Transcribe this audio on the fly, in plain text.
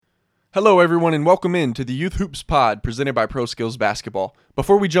Hello, everyone, and welcome in to the Youth Hoops Pod presented by Pro Skills Basketball.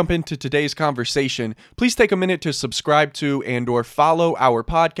 Before we jump into today's conversation, please take a minute to subscribe to and/or follow our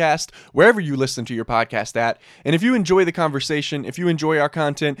podcast wherever you listen to your podcast at. And if you enjoy the conversation, if you enjoy our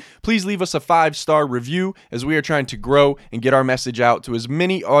content, please leave us a 5-star review as we are trying to grow and get our message out to as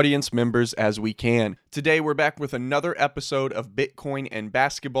many audience members as we can. Today, we're back with another episode of Bitcoin and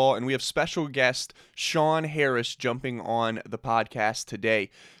Basketball, and we have special guest Sean Harris jumping on the podcast today.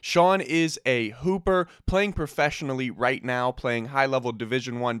 Sean is a hooper playing professionally right now, playing high-level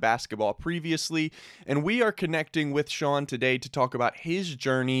Division I basketball previously, and we are connecting with Sean today to talk about his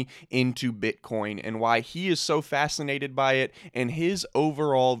journey into Bitcoin and why he is so fascinated by it and his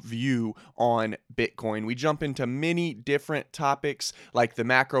overall view on Bitcoin. We jump into many different topics like the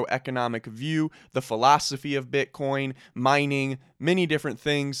macroeconomic view, the philosophy of Bitcoin, mining, many different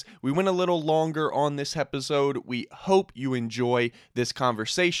things. We went a little longer on this episode. We hope you enjoy this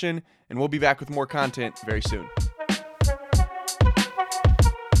conversation, and we'll be back with more content very soon.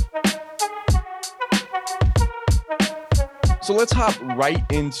 So let's hop right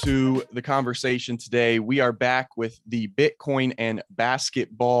into the conversation today. We are back with the Bitcoin and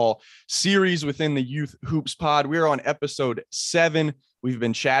Basketball series within the Youth Hoops Pod. We're on episode 7. We've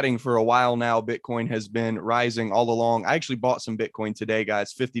been chatting for a while now. Bitcoin has been rising all along. I actually bought some Bitcoin today,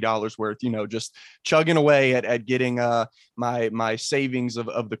 guys, $50 worth, just chugging away at getting my savings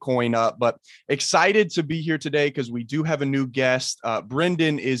of the coin up. But excited to be here today because we do have a new guest.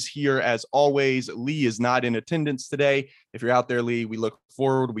 Brendan is here as always. Lee is not in attendance today. If you're out there, Lee, we look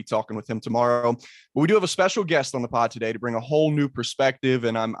forward. We'll be talking with him tomorrow. But we do have a special guest on the pod today to bring a whole new perspective,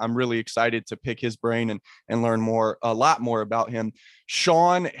 and I'm really excited to pick his brain and learn a lot more about him.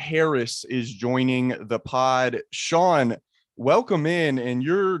 Sean Harris is joining the pod. Sean, welcome in, and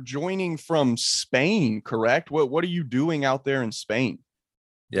you're joining from Spain, correct? What are you doing out there in Spain?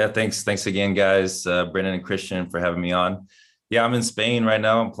 Yeah, thanks again, guys, Brendan and Christian, for having me on. Yeah, I'm in Spain right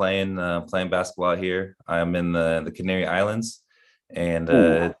now. I'm playing basketball out here. I'm in the Canary Islands, and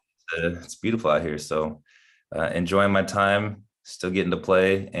it's beautiful out here. So enjoying my time, still getting to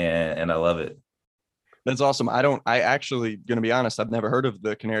play, and I love it. That's awesome. I actually, going to be honest, I've never heard of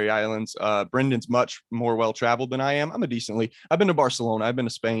the Canary Islands. Brendan's much more well-traveled than I am. I've been to Barcelona. I've been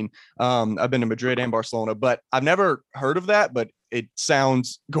to Spain. I've been to Madrid and Barcelona, but I've never heard of that, but it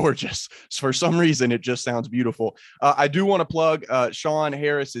sounds gorgeous. For some reason, it just sounds beautiful. I do want to plug Sean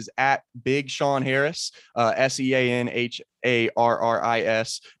Harris is at Big Sean Harris, SeanHarris,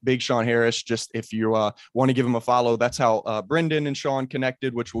 Big Sean Harris. Just if you want to give him a follow, that's how Brendan and Sean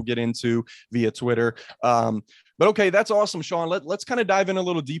connected, which we'll get into via Twitter. But okay, that's awesome, Sean. Let's kind of dive in a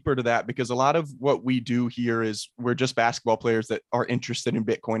little deeper to that, because a lot of what we do here is we're just basketball players that are interested in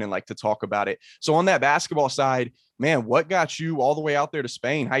Bitcoin and like to talk about it. So on that basketball side, man, what got you all the way out there to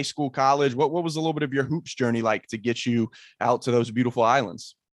Spain, high school, college? What was a little bit of your hoops journey like to get you out to those beautiful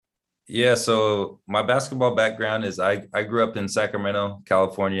islands? Yeah, so my basketball background is I grew up in Sacramento,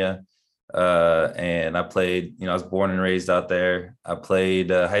 California, and I played, I was born and raised out there. I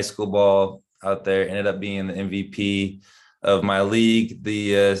played high school ball out there, ended up being the MVP of my league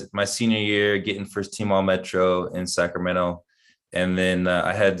my senior year, getting first team all Metro in Sacramento. And then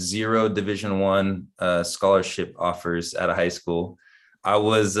I had 0 Division I scholarship offers out of high school. I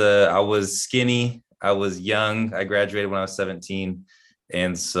was skinny. I was young. I graduated when I was 17.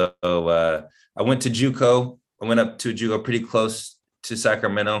 And so I went to JUCO. I went up to a JUCO pretty close to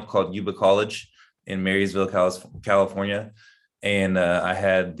Sacramento called Bball College in Marysville, California. And I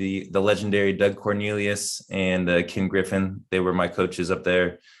had the legendary Doug Cornelius and Ken Griffin. They were my coaches up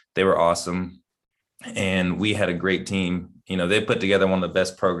there. They were awesome. And we had a great team. They put together one of the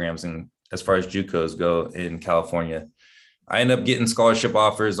best programs as far as JUCOs go in California. I ended up getting scholarship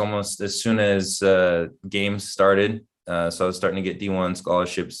offers almost as soon as games started. So I was starting to get D1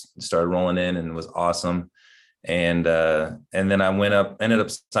 scholarships, started rolling in, and it was awesome. And then I ended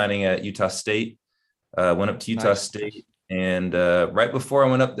up signing at Utah State, went up to Utah State. And right before I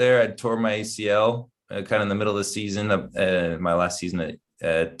went up there, I tore my ACL kind of in the middle of the season, my last season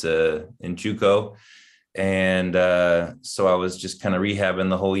in JUCO. And so I was just kind of rehabbing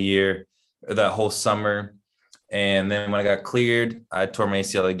the whole year, that whole summer. And then when I got cleared, I tore my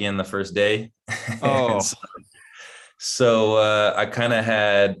ACL again the first day. Oh. So I kind of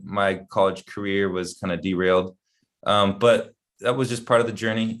had my college career was kind of derailed. But that was just part of the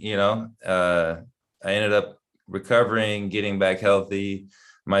journey, I ended up recovering, getting back healthy.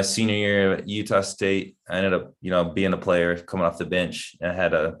 My senior year at Utah State, I ended up, being a player coming off the bench. I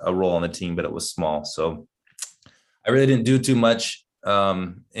had a role on the team, but it was small. So I really didn't do too much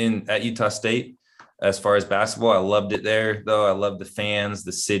at Utah State. As far as basketball, I loved it there, though. I loved the fans,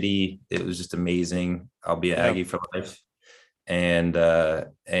 the city. It was just amazing. I'll be an Yeah. Aggie for life. And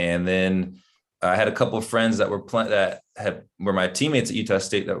then I had a couple of friends that were my teammates at Utah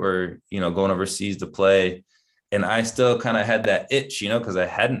State that were, going overseas to play. And I still kind of had that itch, because I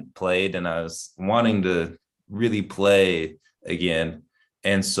hadn't played and I was wanting to really play again.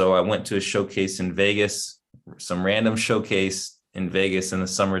 And so I went to a showcase in Vegas, some random showcase in Vegas in the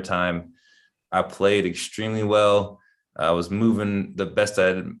summertime. I played extremely well. I was moving the best I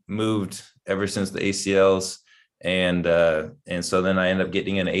had moved ever since the ACLs. And so then I ended up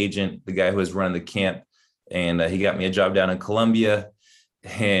getting an agent, the guy who was running the camp, and he got me a job down in Colombia.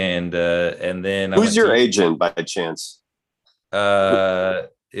 And then who's your agent by chance? This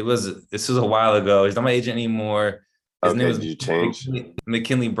was a while ago. He's not my agent anymore. His name was Did you change?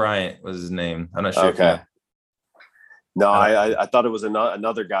 McKinley Bryant was his name. I'm not sure. Okay. No, I thought it was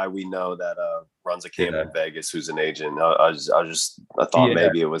another guy we know that runs a camp in Vegas who's an agent. I thought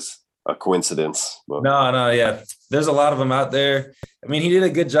maybe it was a coincidence. But. No, yeah. There's a lot of them out there. I mean, he did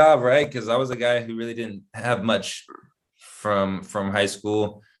a good job, right? Because I was a guy who really didn't have much from high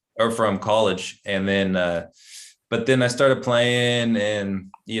school or from college, and then but then I started playing,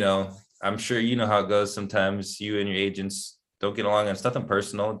 and I'm sure you know how it goes. Sometimes you and your agents don't get along, and it's nothing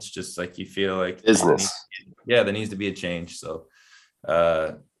personal. It's just like you feel like business. There needs to be a change. So,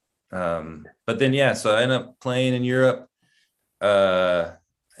 but then so I ended up playing in Europe,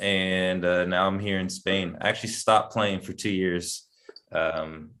 and now I'm here in Spain. I actually stopped playing for 2 years,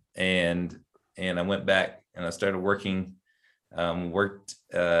 and I went back and I started working. Worked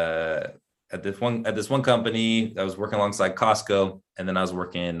at this one company. I was working alongside Costco, and then I was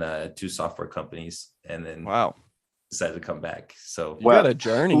working 2 software companies, and then decided to come back. So you got a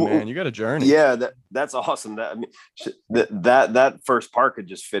journey, man. You got a journey. Yeah, that's awesome. That first part could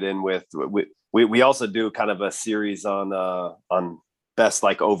just fit in with we also do kind of a series on best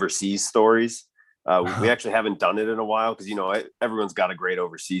like overseas stories. We actually haven't done it in a while because everyone's got a great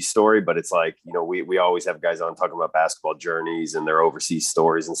overseas story, but it's like we always have guys on talking about basketball journeys and their overseas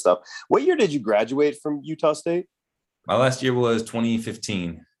stories and stuff. What year did you graduate from Utah State? My last year was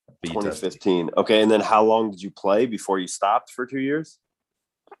 2015. 2015. Okay, and then how long did you play before you stopped for 2 years?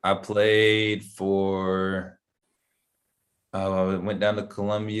 I played for. I went down to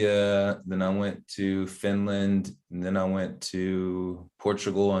Colombia, then I went to Finland, and then I went to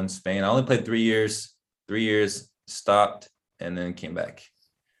Portugal and Spain. I only played 3 years. 3 years, stopped, and then came back.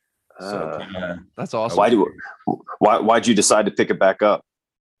 So that's awesome. Why'd you decide to pick it back up?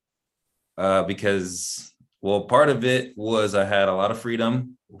 Because part of it was I had a lot of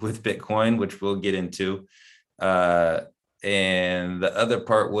freedom with Bitcoin, which we'll get into. And the other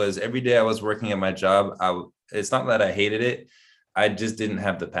part was every day I was working at my job. It's not that I hated it. I just didn't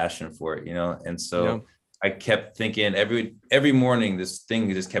have the passion for it, And so I kept thinking every morning, this thing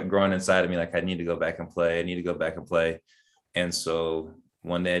just kept growing inside of me. Like I need to go back and play. I need to go back and play. And so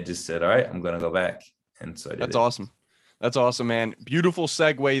one day I just said, all right, I'm going to go back. And so I did. That's awesome. That's awesome, man. Beautiful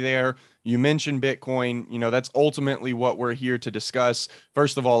segue there. You mentioned Bitcoin. That's ultimately what we're here to discuss.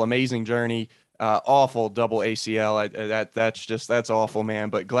 First of all, amazing journey. Awful double ACL. That's awful,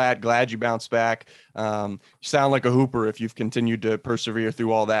 man. But glad you bounced back. You sound like a hooper if you've continued to persevere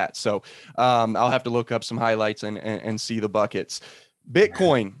through all that. So I'll have to look up some highlights and see the buckets.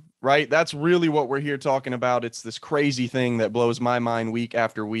 Bitcoin, right? That's really what we're here talking about. It's this crazy thing that blows my mind week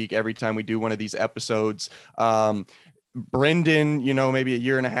after week every time we do one of these episodes. Brendan, maybe a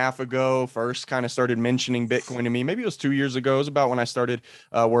year and a half ago, first kind of started mentioning Bitcoin to me. Maybe it was 2 years ago. It was about when I started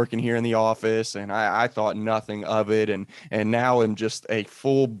working here in the office, and I thought nothing of it. And now I'm just a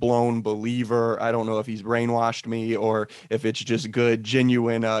full blown believer. I don't know if he's brainwashed me or if it's just good,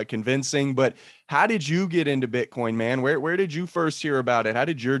 genuine, convincing. But how did you get into Bitcoin, man? Where did you first hear about it? How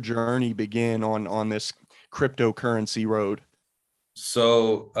did your journey begin on this cryptocurrency road?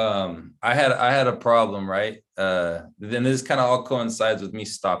 So I had a problem, right? Then this kind of all coincides with me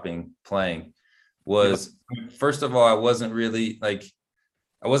stopping playing. First of all, I wasn't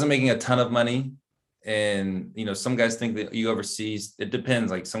making a ton of money. And some guys think that you overseas, it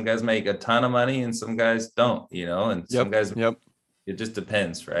depends. Like some guys make a ton of money and some guys don't, and some guys it just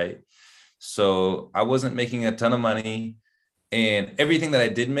depends, right? So I wasn't making a ton of money, and everything that I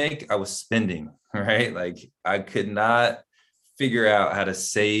did make, I was spending, right? Like I could not figure out how to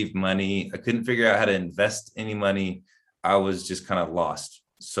save money. I couldn't figure out how to invest any money. I was just kind of lost.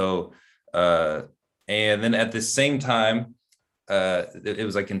 So, and then at the same time, it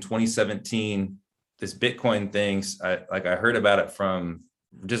was like in 2017, this Bitcoin things, I heard about it from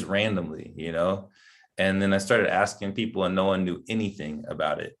just randomly, and then I started asking people and no one knew anything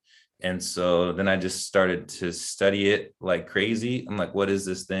about it. And so then I just started to study it like crazy. I'm like, what is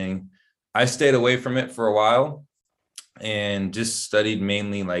this thing? I stayed away from it for a while and just studied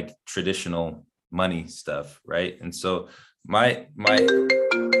mainly like traditional money stuff, right? And so my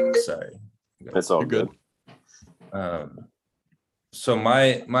sorry, It's all good. So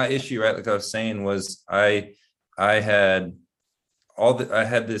my issue, right, like I was saying, was I had I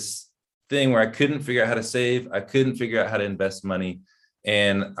had this thing where I couldn't figure out how to save. I couldn't figure out how to invest money.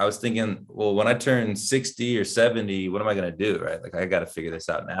 And I was thinking, well, when I turn 60 or 70, what am I going to do? Right. Like I got to figure this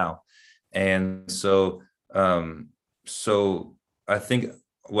out now. And so, so I think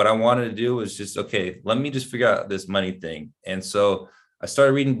what I wanted to do was just, okay, let me just figure out this money thing. And so I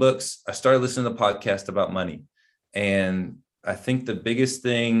started reading books. I started listening to podcasts about money. And I think the biggest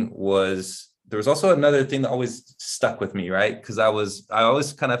thing was, there was also another thing that always stuck with me, right? Because I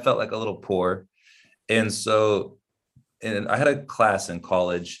always kind of felt like a little poor. And so, and I had a class in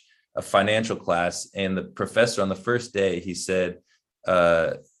college, a financial class, and the professor on the first day, he said,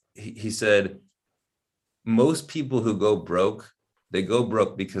 he said, most people who go broke, they go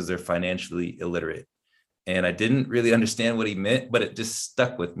broke because they're financially illiterate. And I didn't really understand what he meant, but it just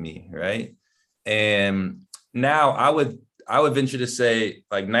stuck with me, right? And now I would venture to say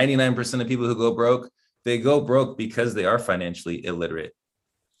like 99% of people who go broke, they go broke because they are financially illiterate.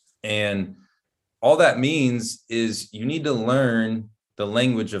 And all that means is you need to learn the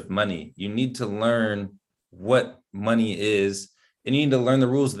language of money. You need to learn what money is, and you need to learn the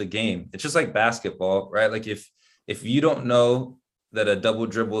rules of the game. It's just like basketball, right? Like if you don't know that a double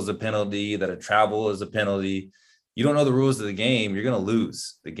dribble is a penalty, that a travel is a penalty, you don't know the rules of the game, you're going to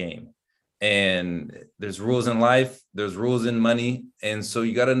lose the game. And there's rules in life, there's rules in money. And so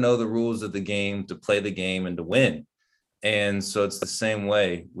you got to know the rules of the game to play the game and to win. And so it's the same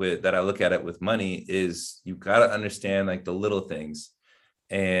way with that I look at it with money, is you got to understand like the little things.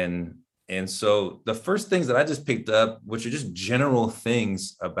 And so the first things that I just picked up, which are just general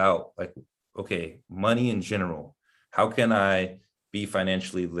things about like, okay, money in general, how can I be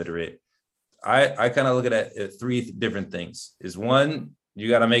financially literate? I kind of look at it three different things. Is one, you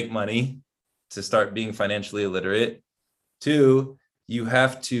got to make money to start being financially illiterate. Two, you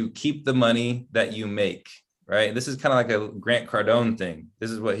have to keep the money that you make, right? This is kind of like a Grant Cardone thing.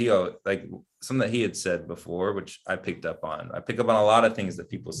 This is what he, like something that he had said before, which I picked up on. I pick up on a lot of things that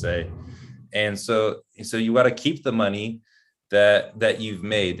people say. And so you got to keep the money that you've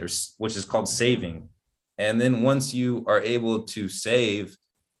made, which is called saving. And then once you are able to save,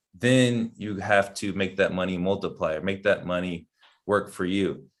 then you have to make that money multiply, or make that money work for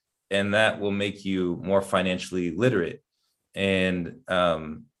you. And that will make you more financially literate. And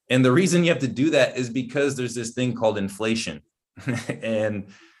the reason you have to do that is because there's this thing called inflation.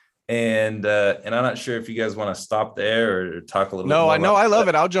 and I'm not sure if you guys want to stop there or talk a little bit more. No, I know. I love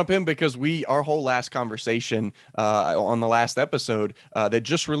it. I'll jump in because our whole last conversation on the last episode that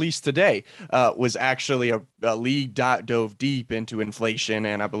just released today was actually a league dove deep into inflation.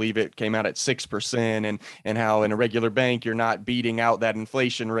 And I believe it came out at 6%, and how in a regular bank, you're not beating out that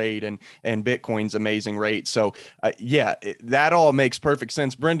inflation rate and Bitcoin's amazing rate. So that all makes perfect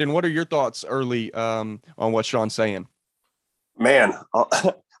sense. Brendan, what are your thoughts early on what Sean's saying? Man,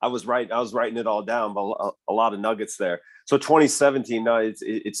 I was writing it all down, but a lot of nuggets there. So 2017, no,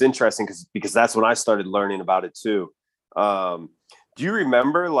 it's interesting because that's when I started learning about it too. Do you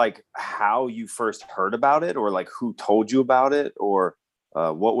remember like how you first heard about it, or like who told you about it, or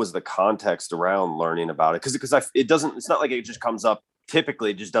what was the context around learning about it? Because it's not like it just comes up. Typically,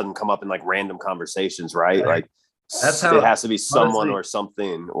 it just doesn't come up in like random conversations, right? Like that's how it has to be someone, honestly, or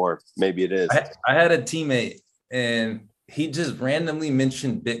something, or maybe it is. I had a teammate, and he just randomly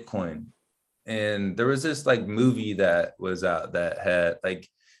mentioned Bitcoin. And there was this like movie that was out that had like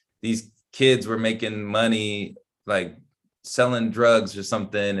these kids were making money, like selling drugs or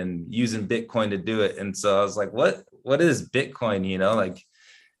something and using Bitcoin to do it. And so I was like, what is Bitcoin? You know, like,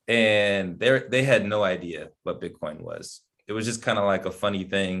 and they had no idea what Bitcoin was. It was just kind of like a funny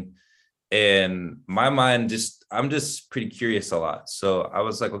thing. And my mind I'm just pretty curious a lot. So I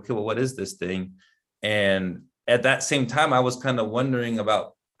was like, okay, well, what is this thing? And at that same time, I was kind of wondering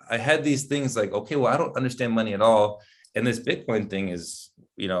about, I had these things like, okay, well, I don't understand money at all. And this Bitcoin thing is,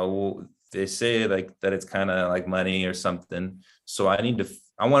 you know, they say like that it's kind of like money or something. So I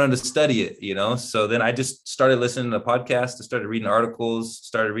wanted to study it, you know? So then I just started listening to podcasts, I started reading articles,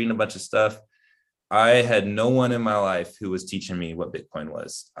 started reading a bunch of stuff. I had no one in my life who was teaching me what Bitcoin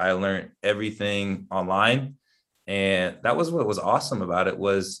was. I learned everything online. And that was what was awesome about it.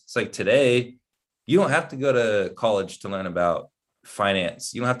 Was it's like today, you don't have to go to college to learn about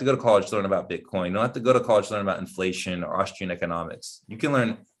finance. You don't have to go to college to learn about Bitcoin. You don't have to go to college to learn about inflation or Austrian economics. You can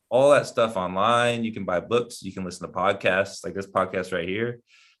learn all that stuff online. You can buy books, you can listen to podcasts like this podcast right here.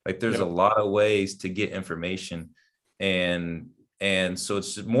 Like there's a lot of ways to get information. And so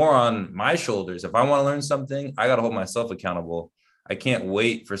it's more on my shoulders. If I want to learn something, I got to hold myself accountable. I can't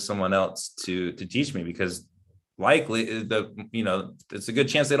wait for someone else to teach me, because likely it's a good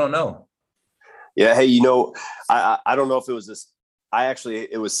chance they don't know. Yeah. Hey, I don't know if it was this.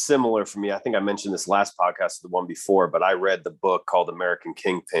 It was similar for me. I think I mentioned this last podcast, the one before, but I read the book called American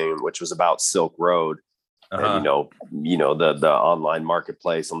Kingpin, which was about Silk Road. And the online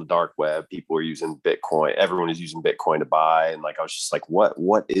marketplace on the dark web, people were using Bitcoin. Everyone is using Bitcoin to buy. And like, I was just like,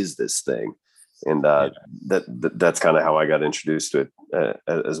 what is this thing? And that's kind of how I got introduced to it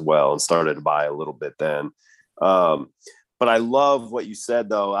as well, and started to buy a little bit then. But I love what you said,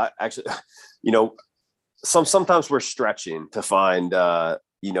 though. I actually, sometimes we're stretching to find,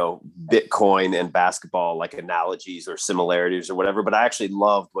 Bitcoin and basketball, like analogies or similarities or whatever. But I actually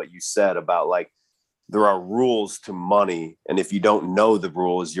loved what you said about like, there are rules to money. And if you don't know the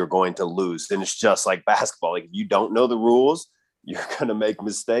rules, you're going to lose. And it's just like basketball. Like if you don't know the rules, you're going to make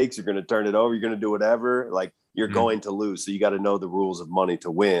mistakes. You're going to turn it over. You're going to do whatever. Like you're going to lose. So you got to know the rules of money to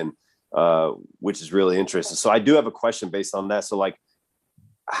win, which is really interesting. So I do have a question based on that. So like,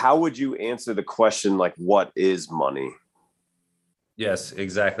 how would you answer the question, like, what is money? Yes,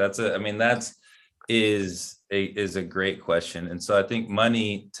 exactly. That is a great question. And so I think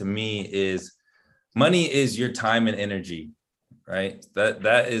money to me is your time and energy, right?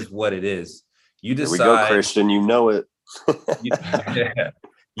 That is what it is. You decide. There we go, Christian. You know it.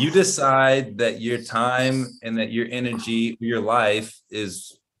 You decide that your time and that your energy, your life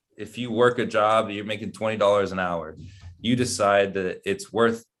is, if you work a job, you're making $20 an hour. You decide that it's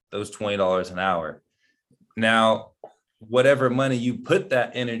worth those $20 an hour. Now, whatever money you put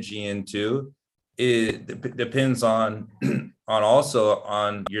that energy into, it depends on also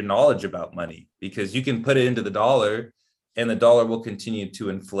on your knowledge about money, because you can put it into the dollar and the dollar will continue to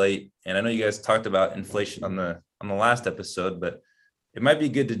inflate. And I know you guys talked about inflation on the last episode, but it might be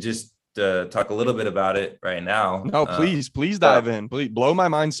good to just talk a little bit about it right now. No, please dive in. Please blow my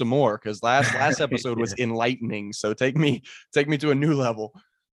mind some more, because last episode was enlightening. So take me to a new level.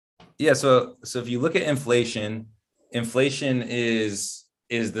 Yeah. So if you look at inflation is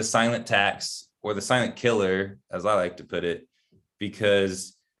the silent tax, or the silent killer, as I like to put it,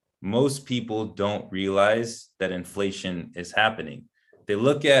 because most people don't realize that inflation is happening. They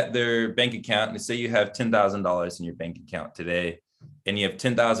look at their bank account and say you have $10,000 in your bank account today, and you have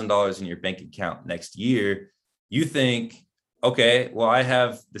 $10,000 in your bank account next year. You think, okay, well, I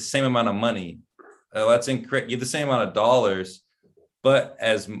have the same amount of money. That's incorrect. You have the same amount of dollars, but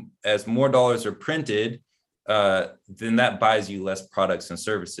as more dollars are printed, then that buys you less products and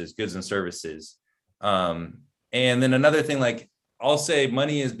services, goods and services. And then another thing, like I'll say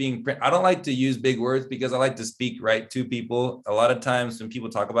money is being printed. I don't like to use big words because I like to speak right to people. A lot of times when people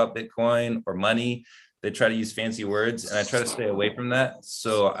talk about Bitcoin or money, they try to use fancy words, and I try to stay away from that,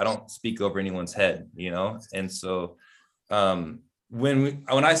 so I don't speak over anyone's head, And so when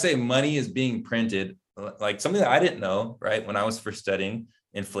I say money is being printed, like something that I didn't know, right, when I was first studying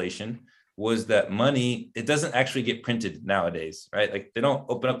inflation, was that money, it doesn't actually get printed nowadays, right? Like they don't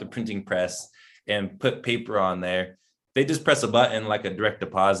open up the printing press and put paper on there. They just press a button like a direct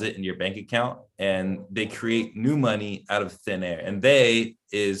deposit in your bank account, and they create new money out of thin air. And they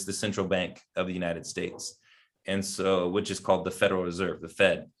is the central bank of the United States. And so, which is called the Federal Reserve, the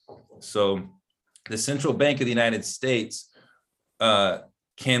Fed. So the central bank of the United States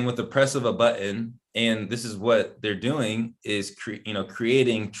can, with the press of a button, and this is what they're doing, is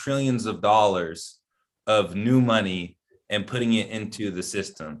creating trillions of dollars of new money and putting it into the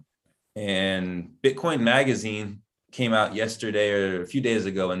system. And Bitcoin Magazine came out yesterday or a few days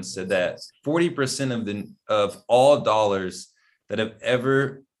ago and said that 40% of all dollars that have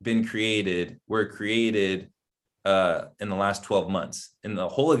ever been created were created in the last 12 months, in the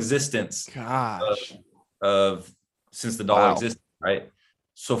whole existence of since the dollar existed, right?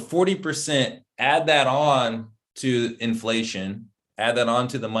 So 40%, add that on to inflation, add that on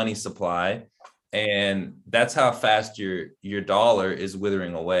to the money supply, and that's how fast your dollar is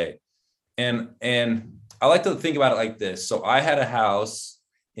withering away. And I like to think about it like this. So I had a house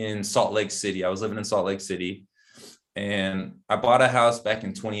in Salt Lake City. I was living in Salt Lake City, and I bought a house back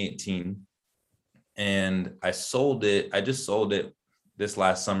in 2018, and I sold it. I just sold it this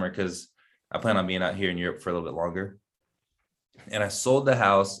last summer because I plan on being out here in Europe for a little bit longer. And I sold the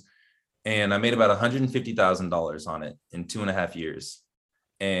house, and I made about $150,000 on it in 2.5 years.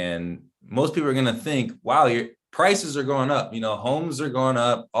 And most people are going to think, wow, your prices are going up, homes are going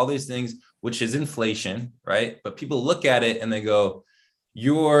up, all these things, which is inflation, right? But people look at it and they go,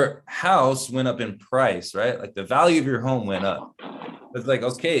 your house went up in price, right? Like the value of your home went up. It's like,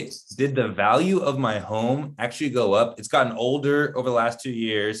 okay, did the value of my home actually go up? It's gotten older over the last 2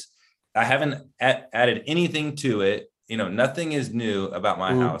 years. I haven't added anything to it. Nothing is new about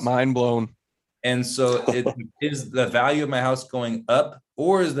my house. Mind blown. And so is the value of my house going up,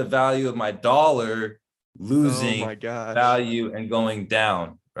 or is the value of my dollar losing value and going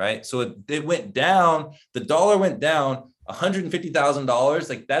down, right? So it went down. The dollar went down $150,000.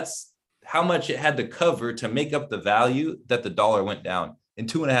 Like that's how much it had to cover to make up the value that the dollar went down in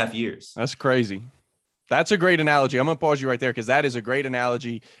 2.5 years. That's crazy. That's a great analogy. I'm going to pause you right there because that is a great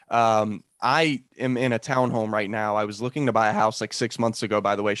analogy. I am in a townhome right now. I was looking to buy a house like 6 months ago,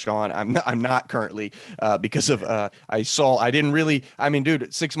 by the way, Sean. I'm not currently because of I didn't really. I mean,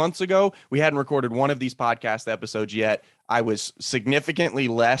 dude, 6 months ago, we hadn't recorded one of these podcast episodes yet. I was significantly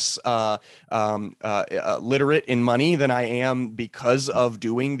less literate in money than I am because of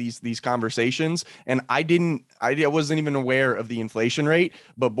doing these conversations. And I wasn't even aware of the inflation rate,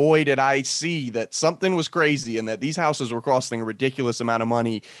 but boy, did I see that something was crazy and that these houses were costing a ridiculous amount of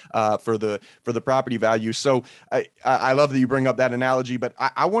money for the property value. So I love that you bring up that analogy, but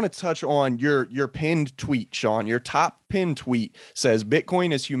I want to touch on your pinned tweet, Sean. Your top pinned tweet says,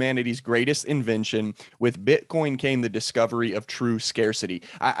 "Bitcoin is humanity's greatest invention. With Bitcoin came the discovery of true scarcity."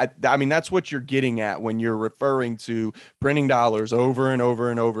 I mean, that's what you're getting at when you're referring to printing dollars over and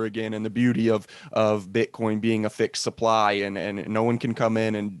over and over again, and the beauty of Bitcoin being a fixed supply, and no one can come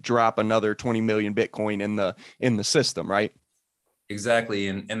in and drop another 20 million Bitcoin in the system, right? Exactly,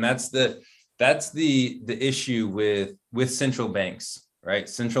 and that's the issue with central banks, right?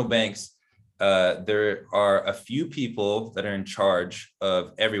 Central banks. There are a few people that are in charge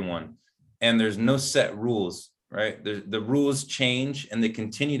of everyone, and there's no set rules, right? The rules change and they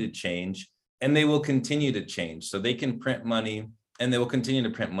continue to change, and they will continue to change. So they can print money and they will continue to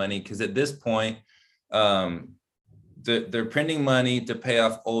print money because at this point, they're printing money to pay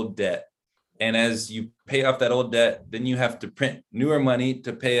off old debt. And as you pay off that old debt, then you have to print newer money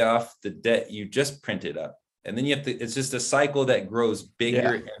to pay off the debt you just printed up. And then it's just a cycle that grows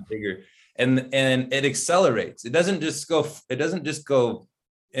bigger and bigger. And it accelerates. It doesn't just go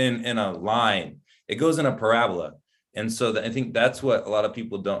in a line. It goes in a parabola. And so I think that's what a lot of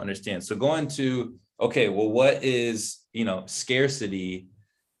people don't understand. So going to, okay, well, what is, scarcity?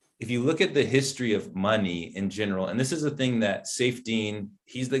 If you look at the history of money in general, and this is a thing that Safedine,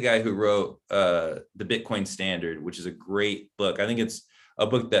 he's the guy who wrote the Bitcoin Standard, which is a great book. I think it's a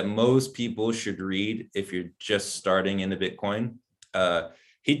book that most people should read if you're just starting into Bitcoin.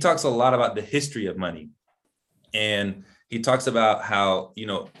 He talks a lot about the history of money. And he talks about how,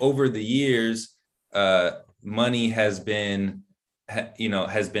 over the years, money has been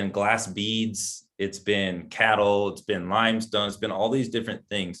glass beads, it's been cattle, it's been limestone, it's been all these different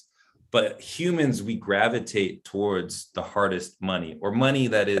things. But humans, we gravitate towards the hardest money, or money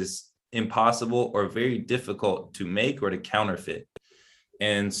that is impossible or very difficult to make or to counterfeit.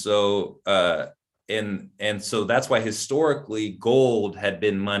 And so, and so that's why historically gold had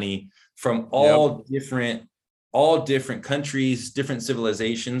been money from all different countries, different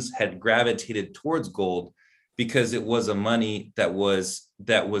civilizations had gravitated towards gold because it was a money that was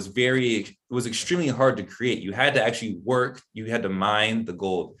extremely hard to create. You had to actually work, you had to mine the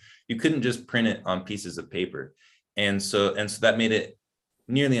gold. You couldn't just print it on pieces of paper. And so that made it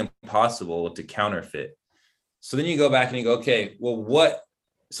nearly impossible to counterfeit. So then you go back and you go, okay, well,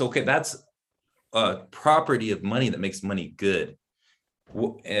 that's a property of money that makes money good.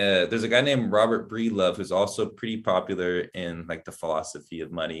 There's a guy named Robert Breedlove who's also pretty popular in like the philosophy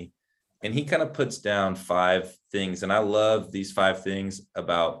of money. And he kind of puts down 5 things. And I love these 5 things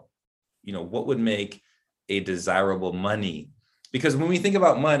about, what would make a desirable money. Because when we think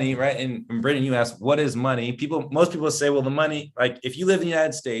about money, right, and Brendan, you asked, what is money? Most people say, well, the money, like if you live in the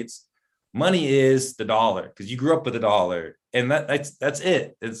United States, money is the dollar because you grew up with the dollar. And that's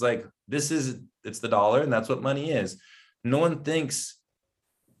it. It's like, it's the dollar, and that's what money is. No one thinks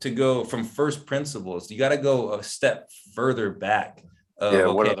to go from first principles. You got to go a step further back.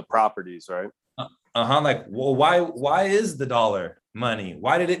 What are the properties, right? Like, well, why is the dollar money?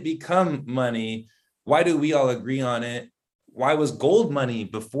 Why did it become money? Why do we all agree on it? Why was gold money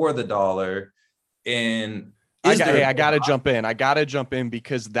before the dollar? And I gotta jump in.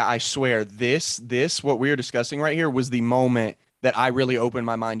 Because I swear this what we are discussing right here was the moment that I really opened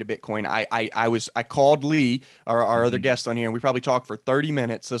my mind to Bitcoin. I called Lee, our other guest on here, and we probably talked for 30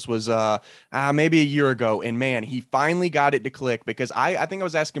 minutes. This was maybe a year ago, and man, he finally got it to click, because I think I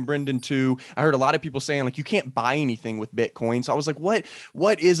was asking Brendan too. I heard a lot of people saying like you can't buy anything with Bitcoin. So I was like,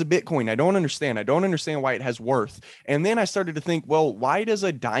 what is a Bitcoin? I don't understand. I don't understand why it has worth. And then I started to think, well, why does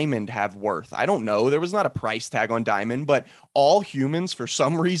a diamond have worth? I don't know. There was not a price tag on diamond, but all humans for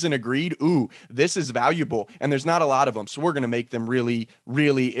some reason agreed, ooh, this is valuable, and there's not a lot of them, so we're going to make them really,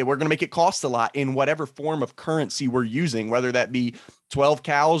 really, we're going to make it cost a lot in whatever form of currency we're using, whether that be 12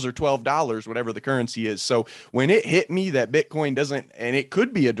 cows or $12, whatever the currency is. So when it hit me that Bitcoin doesn't, and it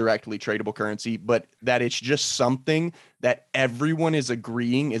could be a directly tradable currency, but that it's just something that everyone is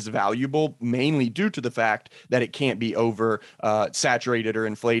agreeing is valuable, mainly due to the fact that it can't be over saturated or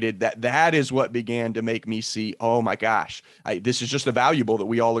inflated, that is what began to make me see, oh my gosh, this is just a valuable that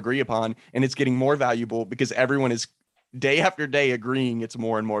we all agree upon, and it's getting more valuable because everyone is day after day agreeing it's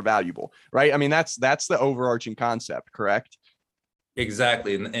more and more valuable, right? I mean, that's the overarching concept, correct?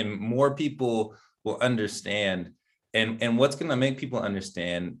 Exactly. And more people will understand. And what's going to make people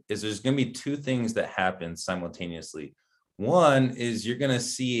understand is there's going to be two things that happen simultaneously. One is you're going to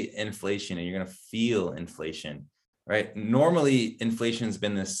see inflation and you're going to feel inflation, right? Normally, inflation has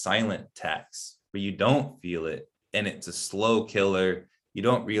been this silent tax where you don't feel it and it's a slow killer. You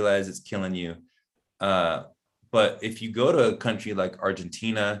don't realize it's killing you. But if you go to a country like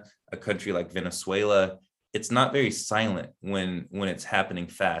Argentina, a country like Venezuela, it's not very silent when it's happening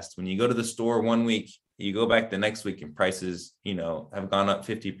fast. When you go to the store one week, you go back the next week and prices, have gone up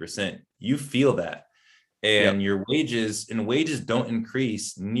 50%. You feel that. And your wages don't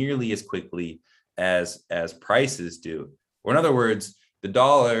increase nearly as quickly as prices do. Or in other words, the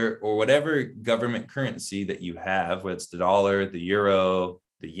dollar or whatever government currency that you have, whether it's the dollar, the euro,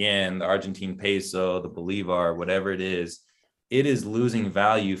 the yen, the Argentine peso, the bolivar, whatever it is losing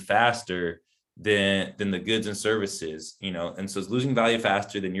value faster than the goods and services, and so it's losing value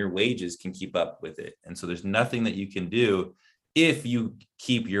faster than your wages can keep up with it. And so there's nothing that you can do if you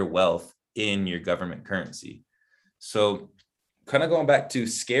keep your wealth in your government currency. So kind of going back to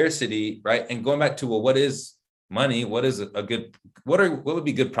scarcity, right? And going back to, well, what is money? What is what would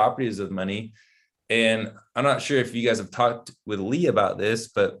be good properties of money? And I'm not sure if you guys have talked with Lee about this,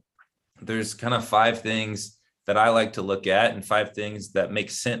 but there's kind of 5 things that I like to look at and 5 things that make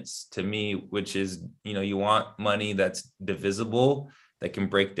sense to me, which is, you want money that's divisible, that can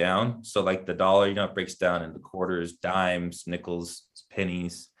break down. So like the dollar, it breaks down into quarters, dimes, nickels,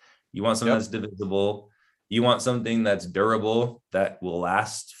 pennies. You want something that's divisible. You want something that's durable, that will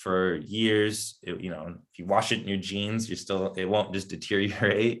last for years. If you wash it in your jeans, it won't just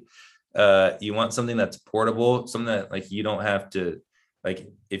deteriorate. You want something that's portable, something that like you don't have to, like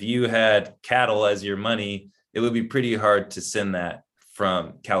if you had cattle as your money, it would be pretty hard to send that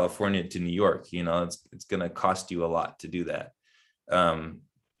from California to New York. It's going to cost you a lot to do that.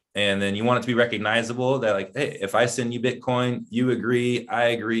 And then you want it to be recognizable, that like, hey, if I send you Bitcoin, you agree, I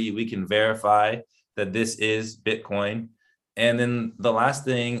agree, we can verify that this is Bitcoin. And then the last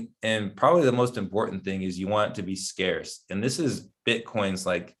thing, and probably the most important thing, is you want it to be scarce. And this is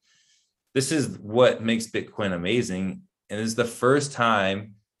this is what makes Bitcoin amazing. And it's the first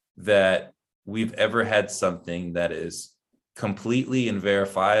time that we've ever had something that is completely and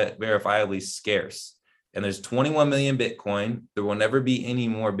verifiably scarce. And there's 21 million Bitcoin. There will never be any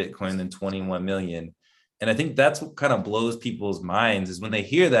more Bitcoin than 21 million. And I think that's what kind of blows people's minds, is when they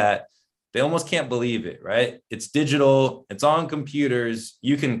hear that, they almost can't believe it, right? It's digital, it's on computers,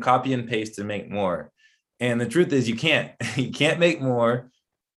 you can copy and paste and make more. And the truth is you can't make more.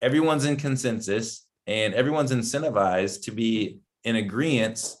 Everyone's in consensus and everyone's incentivized to be in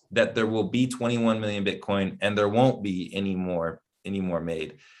agreement that there will be 21 million Bitcoin and there won't be any more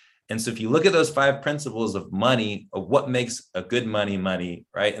made. And so if you look at those 5 principles of money, of what makes a good money,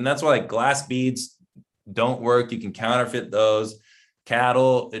 right? And that's why like glass beads don't work. You can counterfeit those.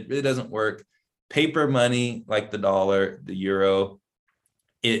 Cattle, it really doesn't work. Paper money, like the dollar, the euro,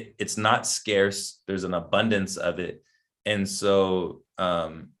 it's not scarce. There's an abundance of it. And so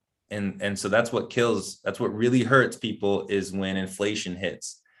and so that's what really hurts people, is when inflation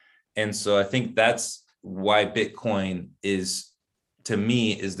hits. And so I think that's why Bitcoin to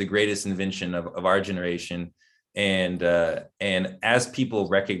me is the greatest invention of our generation. And as people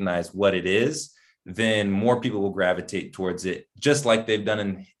recognize what it is, then more people will gravitate towards it, just like they've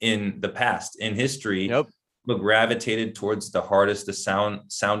done in the past. In history, people gravitated towards the hardest, the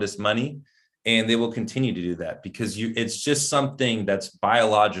soundest money. And they will continue to do that because it's just something that's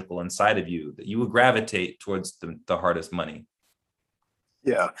biological inside of you, that you will gravitate towards the hardest money.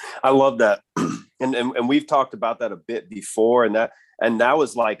 Yeah, I love that. and we've talked about that a bit before, and that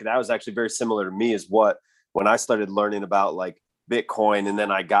was actually very similar to me, is when I started learning about like Bitcoin, and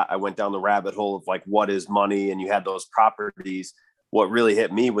then I went down the rabbit hole of like, what is money, and you had those properties. What really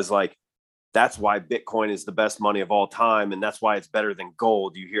hit me was like, that's why Bitcoin is the best money of all time, and that's why it's better than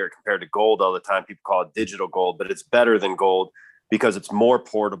gold. You hear it compared to gold all the time. People call it digital gold, but it's better than gold because it's more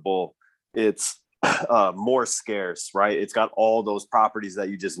portable. It's more scarce, right? It's got all those properties that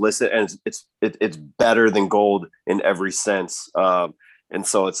you just listed, and it's better than gold in every sense. And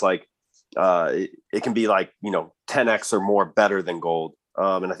so it's like it can be like 10x or more better than gold.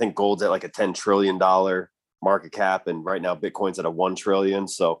 And I think gold's at like a $10 trillion market cap, and right now Bitcoin's at a 1 trillion.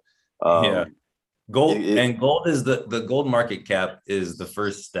 So gold is the gold market cap is the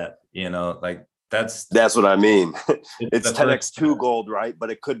first step. Like that's what I mean. It's 10x to step. gold, right? But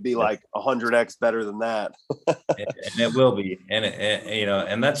it could be like 100x better than that. And it will be,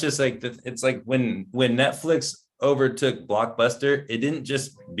 and that's just like it's like when Netflix overtook Blockbuster, it didn't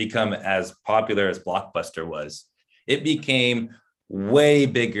just become as popular as Blockbuster was. It became way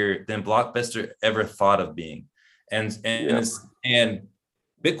bigger than Blockbuster ever thought of being, and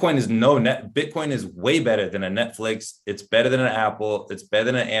Bitcoin is Bitcoin is way better than a Netflix. It's better than an Apple. It's better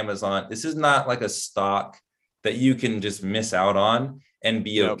than an Amazon. This is not like a stock that you can just miss out on and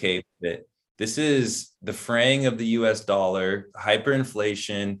be okay with it. This is the fraying of the US dollar,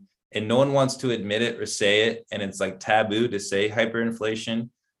 hyperinflation, and no one wants to admit it or say it. And it's like taboo to say hyperinflation.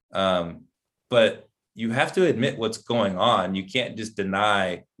 But you have to admit what's going on. You can't just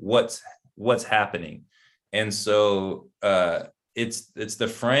deny what's happening. And so it's the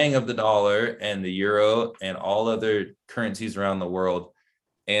fraying of the dollar and the euro and all other currencies around the world,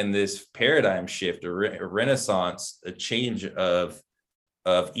 and this paradigm shift, a renaissance, a change of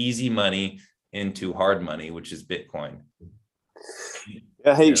easy money into hard money, which is Bitcoin.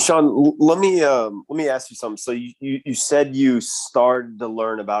 Hey, Sean, let me ask you something. So you said you started to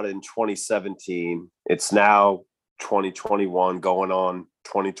learn about it in 2017. It's now 2021, going on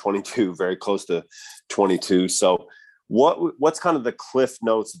 2022, very close to 22. So what's kind of the Cliff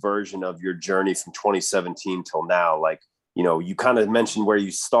Notes version of your journey from 2017 till now? Like, you kind of mentioned where you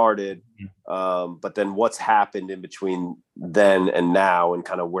started, but then what's happened in between then and now, and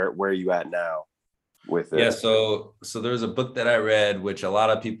kind of where are you at now with it? Yeah, so there's a book that I read, which a lot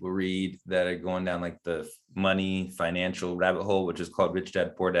of people read, that are going down like the money financial rabbit hole, which is called Rich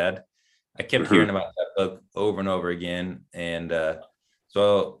Dad Poor Dad. I kept hearing about that book over and over again, and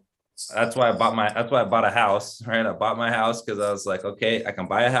so that's why I bought a house, right? I bought my house because I was like, okay, I can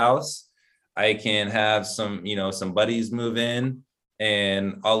buy a house. I can have some some buddies move in,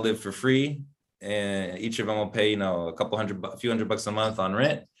 and I'll live for free. And each of them will pay, a few hundred bucks a month on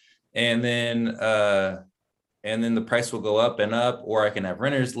rent. And then the price will go up and up, or I can have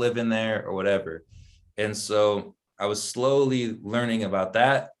renters live in there or whatever. And so I was slowly learning about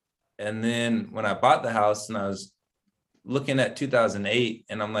that. And then when I bought the house and I was looking at 2008,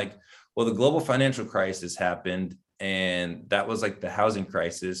 and I'm like, well, the global financial crisis happened, and that was like the housing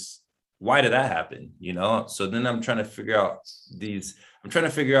crisis. Why did that happen? So then I'm trying to figure out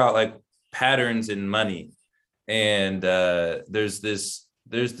like patterns in money. And there's this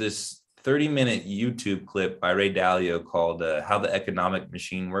 30-minute YouTube clip by Ray Dalio called How the Economic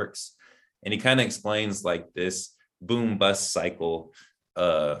Machine Works. And he kind of explains like this boom bust cycle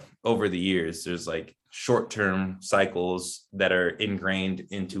over the years. There's like short-term cycles that are ingrained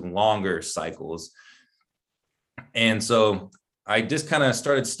into longer cycles. And so I just kind of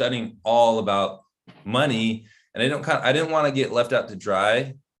started studying all about money, and I didn't want to get left out to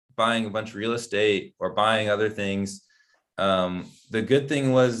dry buying a bunch of real estate or buying other things. The good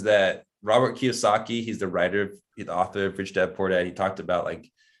thing was that Robert Kiyosaki, he's the author of Rich Dad Poor Dad. He talked about like,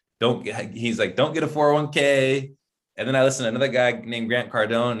 don't get a 401k. And then I listened to another guy named Grant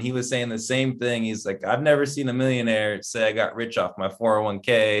Cardone, and he was saying the same thing. He's like, I've never seen a millionaire say I got rich off my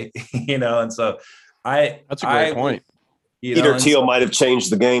 401k, and so that's a great point. Peter Thiel might have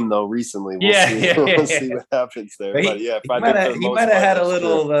changed the game though recently. We'll see what happens there. He might have had a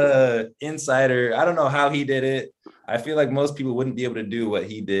little insider. I don't know how he did it. I feel like most people wouldn't be able to do what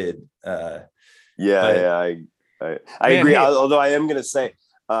he did. I agree. Although I am going to say,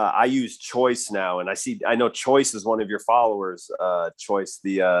 I use Choice now, and I know Choice is one of your followers. Choice,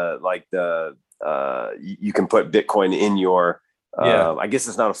 you can put Bitcoin in your. I guess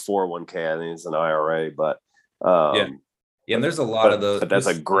it's not a 401k. I think it's an IRA, but. Yeah, and there's a lot of those. But that's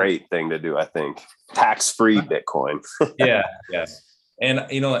a great thing to do, I think. Tax-free Bitcoin. Yeah. And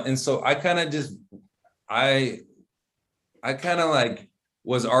and so I kind of like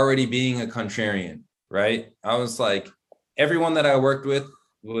was already being a contrarian, right? I was like, everyone that I worked with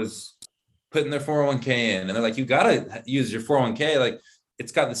was putting their 401k in, and they're like, you gotta use your 401k. Like,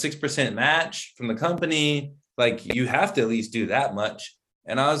 it's got the 6% match from the company. Like, you have to at least do that much.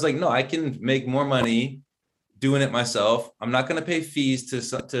 And I was like, no, I can make more money doing it myself. I'm not going to pay fees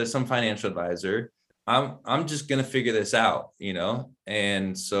to some financial advisor. I'm just going to figure this out, you know?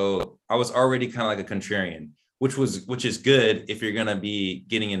 And so I was already kind of like a contrarian, which is good if you're going to be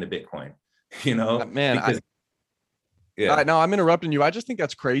getting into Bitcoin, you know, Man, because yeah. no, I'm interrupting you. I just think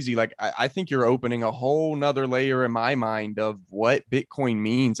that's crazy. Like, I think you're opening a whole nother layer in my mind of what Bitcoin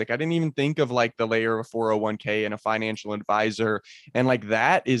means. Like, I didn't even think of like the layer of 401k and a financial advisor. And like,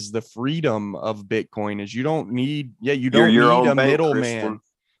 that is the freedom of Bitcoin is you don't need, you You're don't your need own a bank, middleman. Kristen.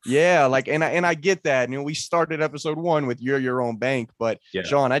 Yeah, like, and I get that. You know, we started episode 1 with you're your own bank, but Yeah.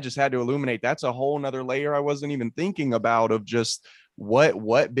 Sean, I just had to illuminate that's a whole nother layer I wasn't even thinking about of just what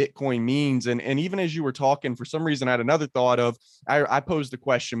Bitcoin means. And even as you were talking, for some reason, I had another thought of, I posed a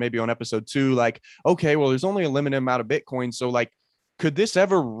question maybe on episode 2, like, okay, well, there's only a limited amount of Bitcoin. So like, could this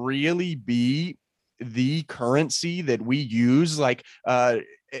ever really be the currency that we use? Like,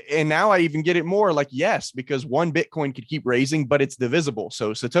 and now I even get it more like, yes, because one Bitcoin could keep raising, but it's divisible.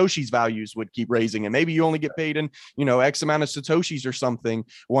 So Satoshi's values would keep raising. And maybe you only get paid in, X amount of Satoshis or something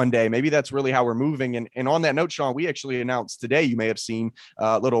one day. Maybe that's really how we're moving. And on that note, Sean, we actually announced today, you may have seen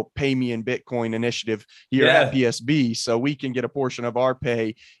a little pay me in Bitcoin initiative here at PSB. So we can get a portion of our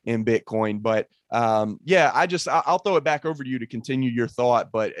pay in Bitcoin. But I'll throw it back over to you to continue your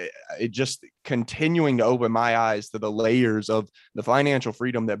thought, but it just continuing to open my eyes to the layers of the financial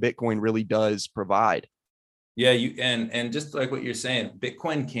freedom that Bitcoin really does provide. Yeah, and just like what you're saying,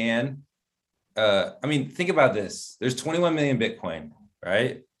 Bitcoin can, I mean, think about this. There's 21 million Bitcoin,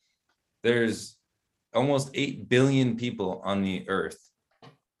 right? There's almost 8 billion people on the earth.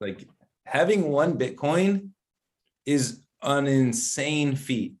 Like, having one Bitcoin is an insane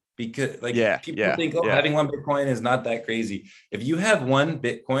feat, because people think, having one Bitcoin is not that crazy. If you have one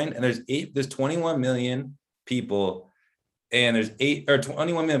Bitcoin and there's 21 million people, and there's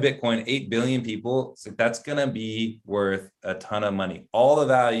 21 million Bitcoin, 8 billion people, so that's gonna be worth a ton of money. All the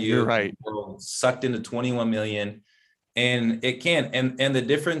value, you're right, sucked into 21 million. And it can, and the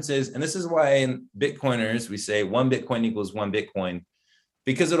difference is, and this is why in Bitcoiners we say one Bitcoin equals one Bitcoin,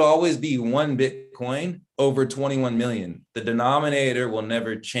 because it'll always be one Bitcoin over 21 million. The denominator will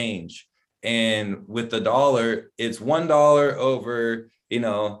never change. And with the dollar, it's $1 over,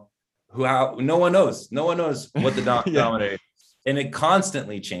 no one knows what the denominator is. And it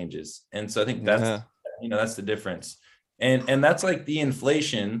constantly changes. And so I think that's the difference. And that's like the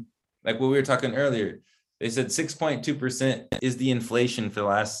inflation, like what we were talking earlier. They said 6.2% is the inflation for the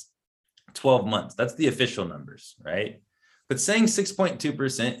last 12 months. That's the official numbers, right? But saying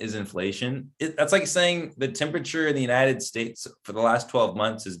 6.2% is inflation, that's like saying the temperature in the United States for the last 12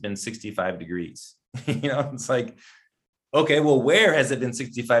 months has been 65 degrees. It's like, okay, well, where has it been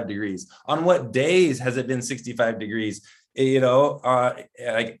 65 degrees? On what days has it been 65 degrees?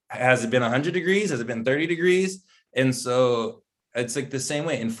 Like, has it been 100 degrees? Has it been 30 degrees? And so it's like the same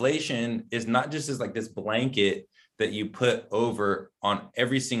way. Inflation is not just as like this blanket that you put over on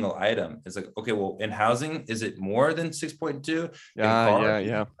every single item. It's like, okay, well, in housing, is it more than 6.2?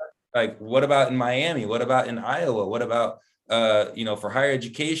 Yeah. Like, what about in Miami? What about in Iowa? What about, for higher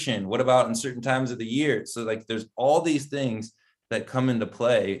education? What about in certain times of the year? So like, there's all these things that come into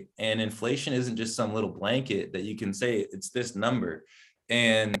play, and inflation isn't just some little blanket that you can say it's this number.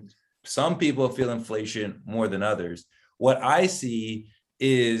 And some people feel inflation more than others. What I see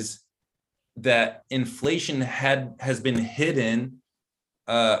is that inflation has been hidden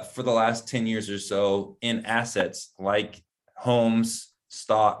for the last 10 years or so in assets like homes,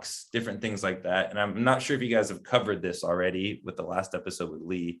 stocks, different things like that. And I'm not sure if you guys have covered this already with the last episode with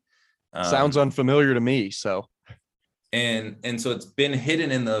Lee. Sounds unfamiliar to me. So, and so it's been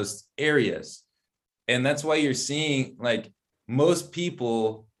hidden in those areas. And that's why you're seeing, like, most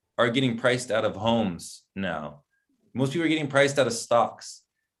people are getting priced out of homes now. Most people are getting priced out of stocks.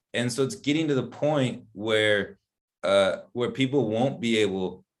 And so it's getting to the point where people won't be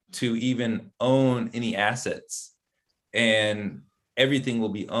able to even own any assets, and everything will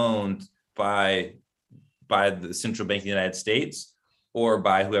be owned by the central bank of the United States or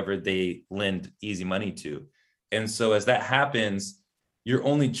by whoever they lend easy money to. And so as that happens, your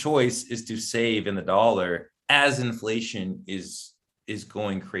only choice is to save in the dollar as inflation is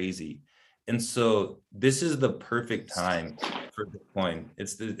going crazy. And so this is the perfect time for Bitcoin.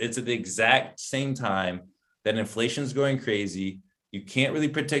 It's at the exact same time that inflation is going crazy. You can't really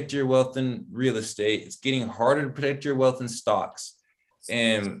protect your wealth in real estate. It's getting harder to protect your wealth in stocks.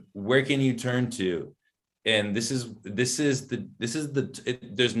 And where can you turn to? And there's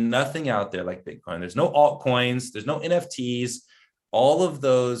nothing out there like Bitcoin. There's no altcoins, there's no NFTs. All of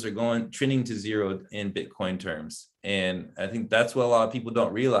those are trending to zero in Bitcoin terms. And I think that's what a lot of people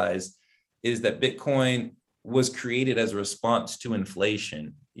don't realize, is that Bitcoin was created as a response to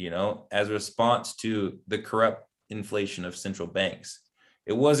inflation, as a response to the corrupt inflation of central banks.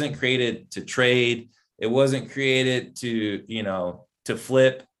 It wasn't created to trade. It wasn't created to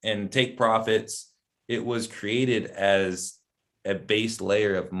flip and take profits. It was created as a base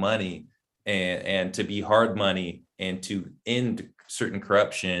layer of money and to be hard money and to end certain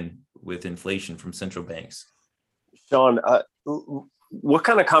corruption with inflation from central banks. Sean, what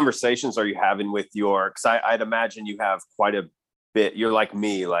kind of conversations are you having with because I'd imagine you have quite a bit. You're like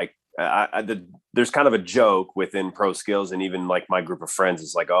me, like there's kind of a joke within Pro Skills, and even like my group of friends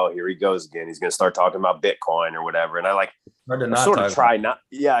is like, oh, here he goes again. He's going to start talking about Bitcoin or whatever. And I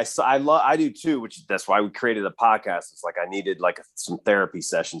do too, that's why we created a podcast. It's like I needed like some therapy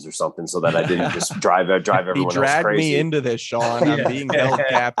sessions or something so that I didn't just drive everyone else crazy. He dragged me into this, Sean. I'm being held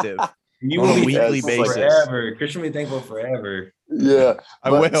captive. You will be weekly basis forever. Christian will be thankful forever. Yeah, I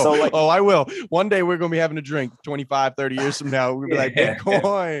will. So I will. One day we're going to be having a drink 25, 30 years from now. We'll be like,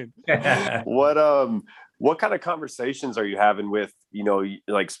 Bitcoin. What kind of conversations are you having with,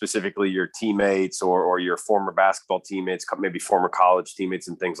 like specifically your teammates or your former basketball teammates, maybe former college teammates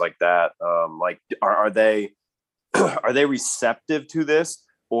and things like that? Like, are they receptive to this,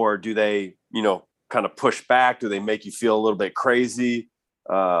 or do they, kind of push back? Do they make you feel a little bit crazy?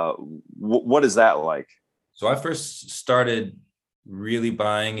 What is that like? So I first started really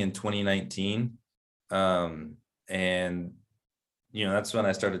buying in 2019. And, that's when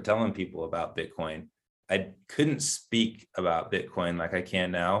I started telling people about Bitcoin. I couldn't speak about Bitcoin like I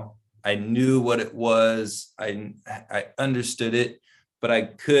can now. I knew what it was. I understood it, but I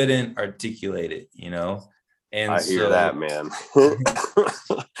couldn't articulate it, And I hear that, man.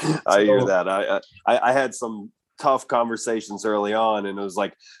 I hear that. I had some tough conversations early on, and it was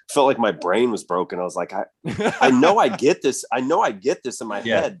like, felt like my brain was broken. I was like, I know I get this. I know I get this in my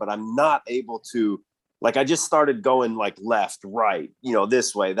head, but I'm not able to, like, I just started going like left, right,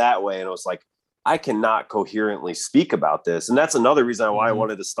 this way, that way. And it was like, I cannot coherently speak about this. And that's another reason why I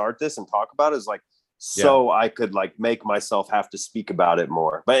wanted to start this and talk about it, is like, I could like make myself have to speak about it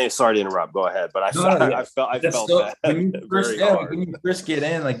more. But sorry to interrupt. Go ahead. But I felt that when you first get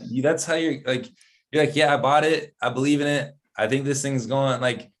in, like, that's how you're like, yeah, I bought it. I believe in it. I think this thing's going,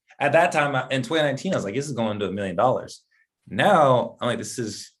 like, at that time in 2019, I was like, this is going to $1 million. Now I'm like, this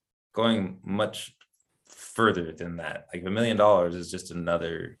is going much further than that. Like $1 million is just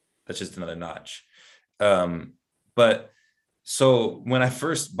another notch. But so when I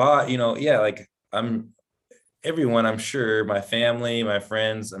first bought, like I'm sure my family, my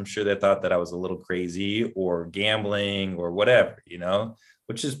friends, I'm sure they thought that I was a little crazy or gambling or whatever,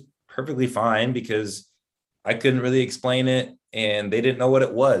 which is perfectly fine because I couldn't really explain it and they didn't know what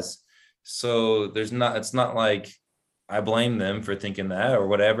it was. So it's not like I blame them for thinking that or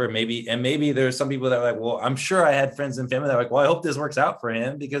whatever. Maybe there's some people that are like, well, I'm sure I had friends and family that are like, well, I hope this works out for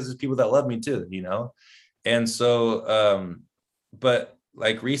him because there's people that love me too, And so, but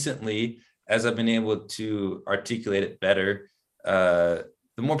like recently, as I've been able to articulate it better, the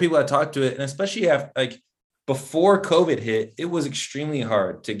more people I talk to it, and especially before COVID hit, it was extremely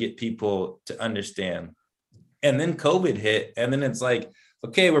hard to get people to understand. And then COVID hit, and then it's like,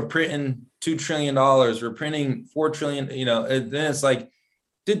 okay, we're printing $2 trillion, we're printing 4 trillion, and then it's like,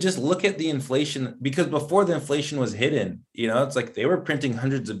 dude, just look at the inflation, because before the inflation was hidden, it's like they were printing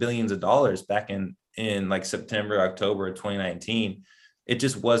hundreds of billions of dollars back in like September, October of 2019. It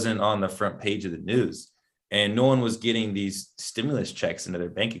just wasn't on the front page of the news, and no one was getting these stimulus checks into their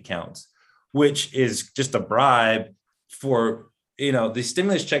bank accounts, which is just a bribe for, the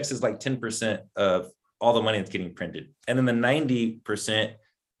stimulus checks is like 10% of all the money that's getting printed. And then the 90%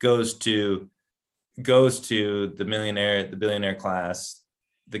 goes to the billionaire class,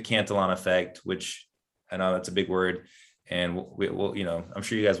 the Cantillon effect, which I know that's a big word. And we'll I'm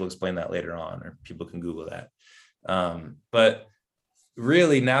sure you guys will explain that later on, or people can Google that. But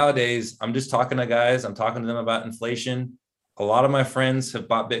really nowadays, I'm just talking to guys. I'm talking to them about inflation. A lot of my friends have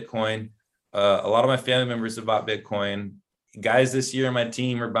bought Bitcoin. A lot of my family members have bought Bitcoin. Guys this year on my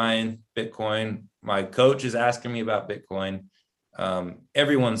team are buying Bitcoin. My coach is asking me about Bitcoin.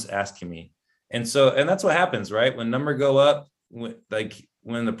 Everyone's asking me. And that's what happens, right? When numbers go up,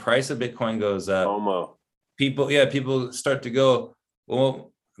 when the price of Bitcoin goes up, people start to go,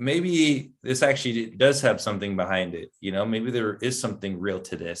 well, maybe this actually does have something behind it. Maybe there is something real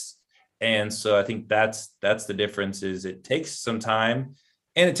to this. And so I think that's the difference. Is it takes some time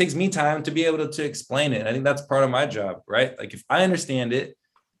And it takes me time to be able to explain it. I think that's part of my job, right? Like if I understand it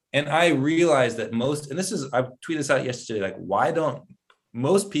and I realize that and I tweeted this out yesterday, like why don't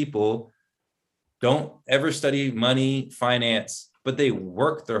most people don't ever study money, finance, but they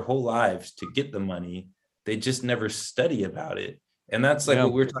work their whole lives to get the money. They just never study about it. And that's like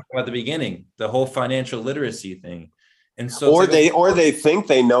what we were talking about at the beginning, the whole financial literacy thing. And so they think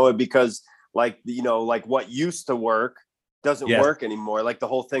they know it because like, like what used to work doesn't work anymore. Like the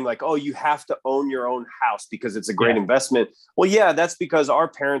whole thing, like, oh, you have to own your own house because it's a great investment. Well, yeah, that's because our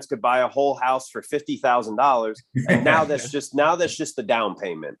parents could buy a whole house for $50,000. And now that's just the down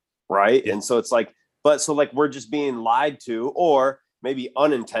payment. Right. Yeah. And so it's like, like we're just being lied to, or maybe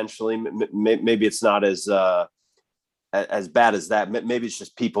unintentionally, maybe it's not as bad as that. Maybe it's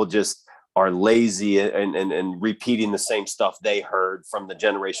just people just are lazy and repeating the same stuff they heard from the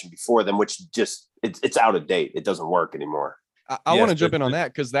generation before them, which just it's out of date. It doesn't work anymore. I want to jump in on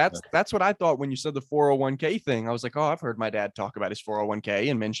that because that's what I thought when you said the 401k thing. I was like, oh, I've heard my dad talk about his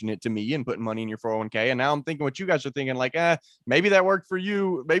 401k and mention it to me and putting money in your 401k. And now I'm thinking what you guys are thinking, like, maybe that worked for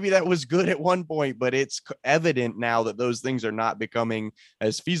you. Maybe that was good at one point, but it's evident now that those things are not becoming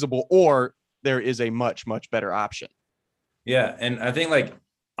as feasible, or there is a much, much better option. Yeah. And I think like,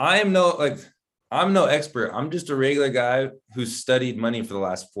 I'm no expert. I'm just a regular guy who's studied money for the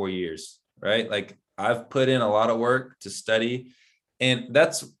last 4 years, right? Like I've put in a lot of work to study, and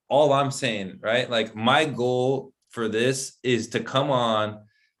that's all I'm saying, right? Like my goal for this is to come on,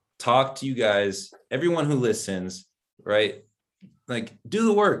 talk to you guys, everyone who listens, right? Like do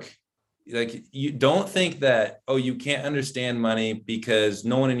the work. Like you don't think that, oh, you can't understand money because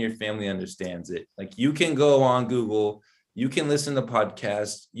no one in your family understands it. Like you can go on Google, you can listen to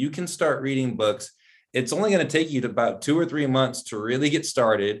podcasts, you can start reading books. It's only going to take you to about 2 or 3 months to really get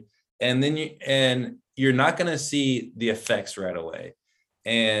started. And then you're not going to see the effects right away.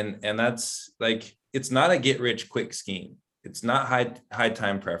 And that's like, it's not a get rich quick scheme. It's not high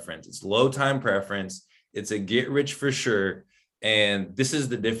time preference. It's low time preference. It's a get rich for sure. And this is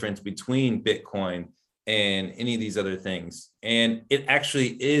the difference between Bitcoin and any of these other things. And it actually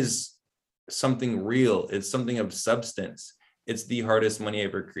is something real. It's something of substance. It's the hardest money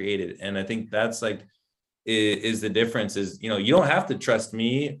ever created. And I think that's like, is the difference is, you don't have to trust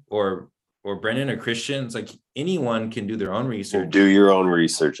me or Brendan or Christian. It's like anyone can do their own research. Do your own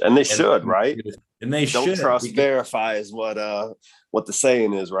research. And they should, right? And they don't trust, verify is what the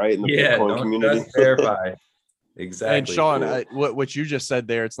saying is, right? In the Bitcoin community. Trust, verify. Exactly. And Sean, what you just said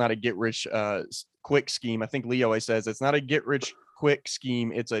there, it's not a get rich quick scheme. I think Lee always says it's not a get rich quick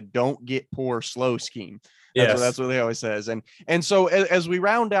scheme. It's a don't get poor slow scheme. That's what they always says. And so as we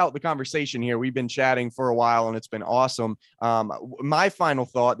round out the conversation here, we've been chatting for a while and it's been awesome. My final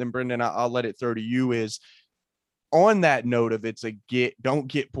thought, then Brendan, I'll let it throw to you, is on that note of it's a don't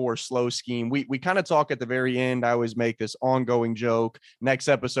get poor slow scheme. We kind of talk at the very end. I always make this ongoing joke. Next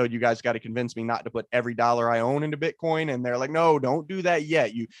episode, you guys got to convince me not to put every dollar I own into Bitcoin. And they're like, no, don't do that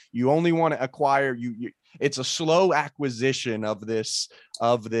yet. You only want to acquire it's a slow acquisition of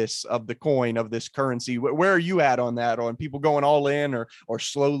the coin, of this currency. Where are you at on that? On people going all in or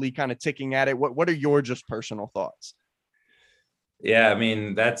slowly kind of ticking at it? What are your just personal thoughts? Yeah, I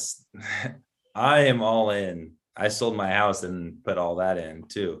mean, I am all in. I sold my house and put all that in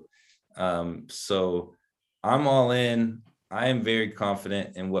too. So I'm all in. I am very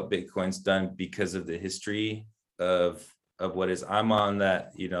confident in what Bitcoin's done because of the history of what is. I'm on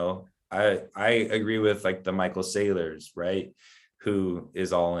that, I agree with like the Michael Saylors, right? Who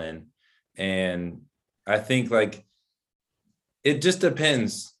is all in. And I think like it just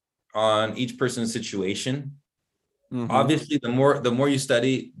depends on each person's situation. Mm-hmm. Obviously, the more you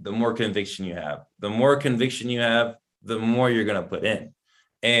study, the more conviction you have. The more conviction you have, the more you're going to put in.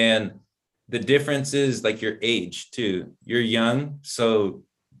 And the difference is like your age too. You're young, so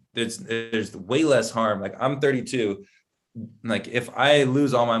there's way less harm. Like I'm 32. Like if I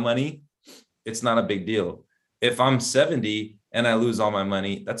lose all my money, it's not a big deal. If I'm 70 and I lose all my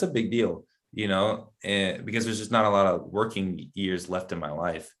money, that's a big deal, and because there's just not a lot of working years left in my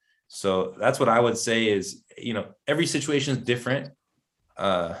life. So that's what I would say is, every situation is different.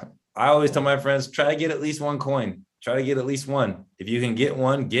 I always tell my friends, try to get at least one coin. Try to get at least one. If you can get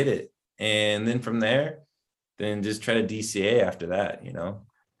one, get it. And then from there, then just try to DCA after that,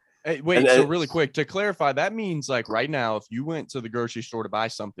 Hey, wait, so really quick, to clarify, that means like right now, if you went to the grocery store to buy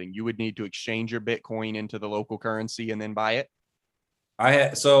something, you would need to exchange your Bitcoin into the local currency and then buy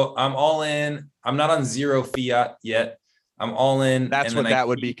it? So I'm all in. I'm not on zero fiat yet. I'm all in. That's what that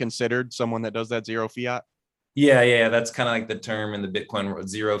would be considered, someone that does that zero fiat? Yeah. That's kind of like the term in the Bitcoin world,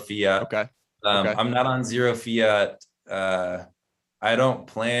 zero fiat. Okay. I'm not on zero fiat I don't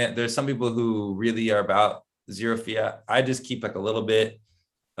plan. There's some people who really are about zero fiat. I just keep like a little bit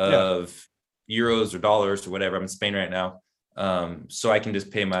of euros or dollars or whatever. I'm in Spain right now. So I can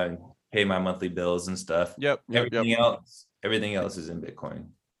just pay my monthly bills and stuff. Everything else is in Bitcoin.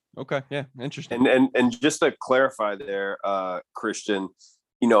 Okay. Yeah. Interesting. And just to clarify there, Christian,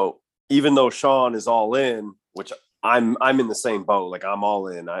 even though Sean is all in, which I'm in the same boat, like I'm all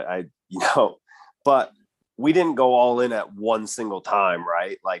in, but we didn't go all in at one single time,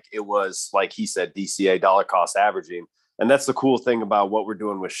 right? Like it was, like he said, DCA, dollar cost averaging. And that's the cool thing about what we're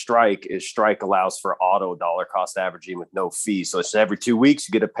doing with Strike is Strike allows for auto dollar cost averaging with no fee. So it's every 2 weeks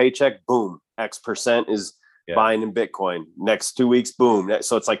you get a paycheck, boom, X% is buying in Bitcoin. Next 2 weeks, boom.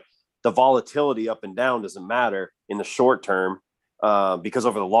 So it's like the volatility up and down doesn't matter in the short term because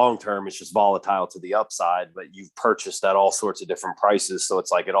over the long term, it's just volatile to the upside, but you've purchased at all sorts of different prices. So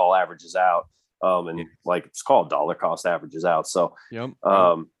it's like it all averages out. Like it's called dollar cost averages out. So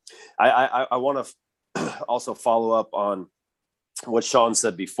I want to also follow up on what Sean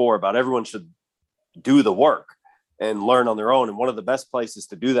said before about everyone should do the work and learn on their own. And one of the best places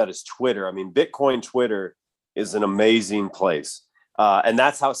to do that is Twitter. I mean, Bitcoin Twitter is an amazing place. And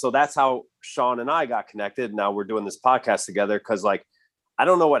that's how Sean and I got connected. Now we're doing this podcast together because like, I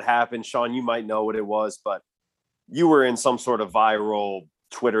don't know what happened. Sean, you might know what it was, but you were in some sort of viral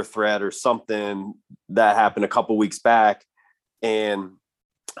Twitter thread or something that happened a couple weeks back. And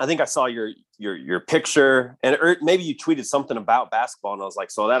I think I saw your picture and maybe you tweeted something about basketball. And I was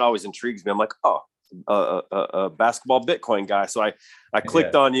like, so that always intrigues me. I'm like, oh, a basketball Bitcoin guy. So I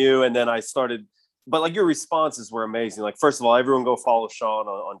clicked on you and then I started, but like your responses were amazing. Like, first of all, everyone go follow Sean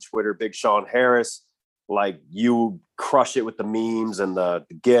on Twitter, Big Sean Harris. Like you crush it with the memes and the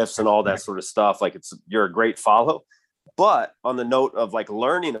GIFs and all that sort of stuff. Like you're a great follow. But on the note of like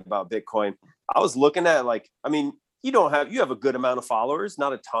learning about Bitcoin, I was looking at like, I mean, you have a good amount of followers,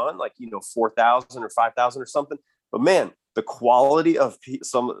 not a ton, like, 4,000 or 5,000 or something. But man, the quality of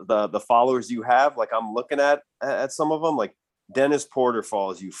some of the followers you have, like I'm looking at some of them, like Dennis Porter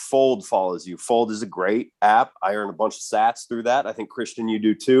follows you, Fold follows you. Fold is a great app. I earn a bunch of sats through that. I think Christian, you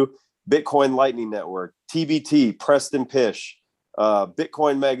do too. Bitcoin Lightning Network, TBT, Preston Pish,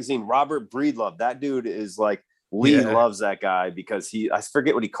 Bitcoin Magazine, Robert Breedlove. That dude is like, Lee loves that guy because I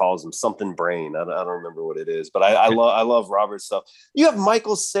forget what he calls him, something brain. I don't remember what it is, but I love Robert's stuff. You have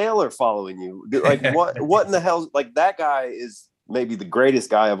Michael Saylor following you. Like what in the hell? Like that guy is maybe the greatest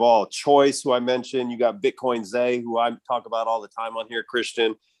guy of all. Choice, who I mentioned. You got Bitcoin Zay, who I talk about all the time on here.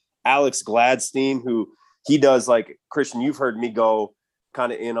 Christian, Alex Gladstein, who he does like Christian. You've heard me go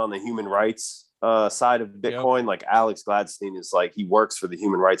kind of in on the human rights side of Bitcoin. Yep. Like Alex Gladstein is like, he works for the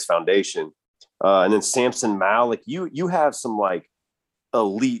Human Rights Foundation. And then Samson Mao, like you have some like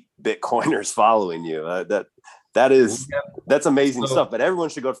elite Bitcoiners following you. That's amazing stuff. But everyone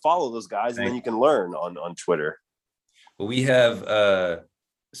should go follow those guys, and then you can learn on Twitter. Well, we have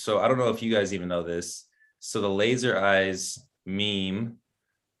so I don't know if you guys even know this. So the Laser Eyes meme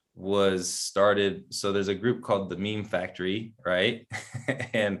was started. So there's a group called the Meme Factory, right?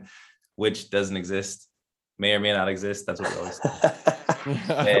 And which doesn't exist, may or may not exist. That's what we always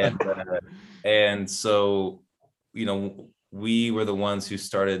say. And so, we were the ones who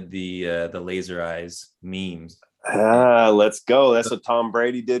started the Laser Eyes memes. Let's go. That's what Tom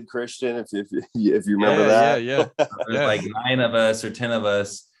Brady did, Christian. If you remember that. Yeah. There's like 9 of us or 10 of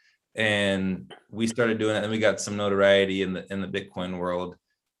us, and we started doing it, and we got some notoriety in the Bitcoin world.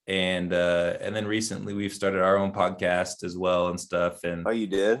 And then recently we've started our own podcast as well and stuff. And you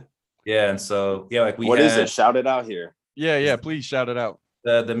did? Yeah. And so like what is it? Shout it out here. Yeah. Please shout it out.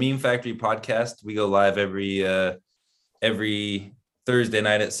 The Meme Factory podcast. We go live every Thursday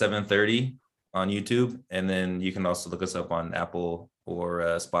night at 7:30 on YouTube, and then you can also look us up on Apple or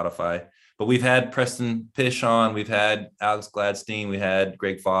Spotify. But we've had Preston Pish on, we've had Alex Gladstein, we had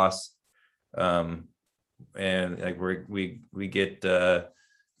Greg Foss, and like we get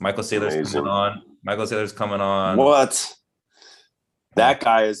Michael Saylor's coming on. Michael Saylor's coming on. What? That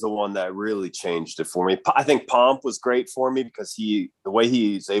guy is the one that really changed it for me. I think Pomp was great for me because the way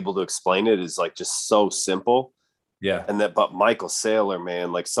he's able to explain it is like just so simple. Yeah. But Michael Saylor,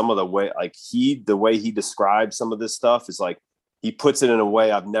 man, like some of the way he describes some of this stuff is like, he puts it in a way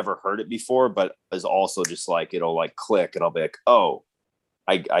I've never heard it before, but is also just like, it'll like click and I'll be like, oh,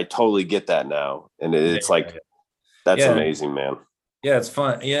 I totally get that now. And it's that's amazing, man. Yeah. It's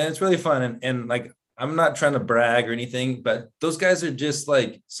fun. Yeah. It's really fun. And like, I'm not trying to brag or anything, but those guys are just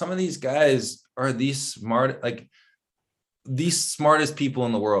like, some of these guys are the smartest people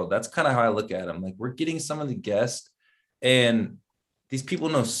in the world. That's kind of how I look at them. Like, we're getting some of the guests, and these people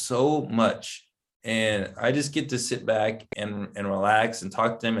know so much and I just get to sit back and relax and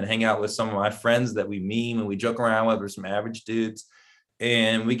talk to them and hang out with some of my friends that we meme and we joke around with. We're some average dudes,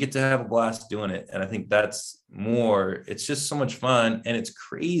 and we get to have a blast doing it. And I think that's more, it's just so much fun. And it's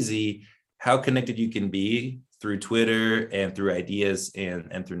crazy how connected you can be through Twitter and through ideas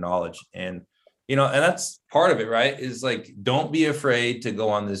and through knowledge. And, and that's part of it, right? Is like, don't be afraid to go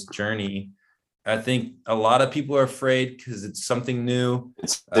on this journey. I think a lot of people are afraid because it's something new.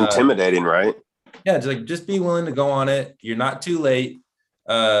 It's intimidating, right? Yeah, just be willing to go on it. You're not too late.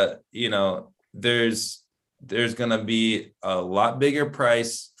 There's gonna be a lot bigger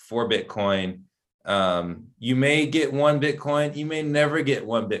price for Bitcoin. You may get one Bitcoin, you may never get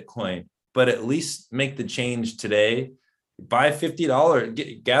one Bitcoin, but at least make the change today. Buy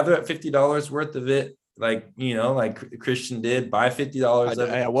 $50, gather up $50 worth of it, like Christian did. Buy $50 of it.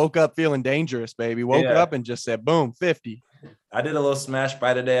 I woke up feeling dangerous, baby. Woke up and just said, boom, 50. I did a little smash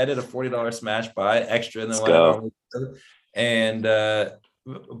buy today. I did a $40 smash buy, extra than what I normally do. And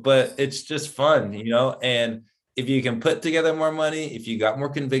but it's just fun, and if you can put together more money, if you got more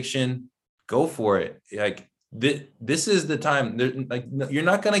conviction, go for it. Like this is the time. You're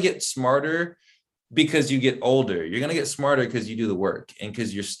not going to get smarter because you get older. You're going to get smarter because you do the work and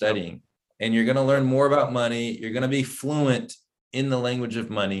because you're studying, and you're going to learn more about money. You're going to be fluent in the language of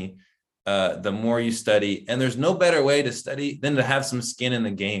money. The more you study, and there's no better way to study than to have some skin in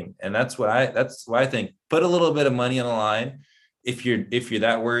the game. And that's why I think put a little bit of money on the line if you're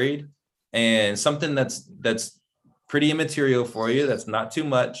that worried, and something that's pretty immaterial for you, that's not too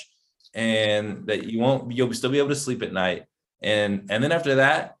much, and that you'll still be able to sleep at night. And then after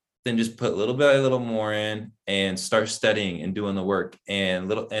that, then just put a little more in and start studying and doing the work,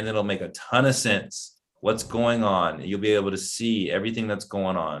 and it'll make a ton of sense what's going on. You'll be able to see everything that's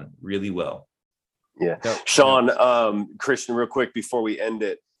going on really well. Yeah. Sean, Christian, real quick before we end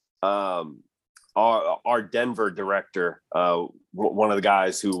it, our Denver director, one of the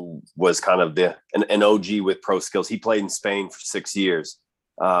guys who was kind of an OG with Pro Skills, he played in Spain for 6 years,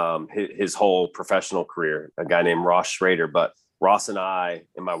 his whole professional career, a guy named Ross Schrader. But Ross and I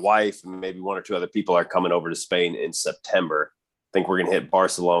and my wife and maybe one or two other people are coming over to Spain in September. I think we're going to hit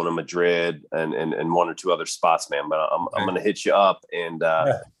Barcelona, Madrid, and one or two other spots, man. But I'm going to hit you up. And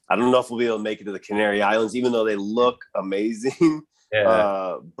I don't know if we'll be able to make it to the Canary Islands, even though they look amazing.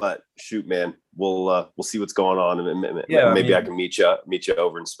 Yeah. But shoot, man, we'll see what's going on. And maybe I can meet you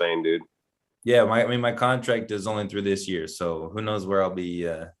over in Spain, dude. Yeah. My contract is only through this year. So who knows where I'll be.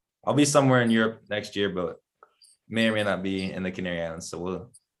 I'll be somewhere in Europe next year, but may or may not be in the Canary Islands. So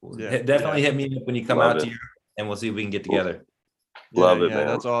we'll definitely hit me up when you come out to Europe, and we'll see if we can get together. Love it, man.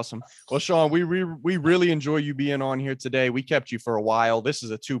 That's awesome. Well, Sean, we really enjoy you being on here today. We kept you for a while. This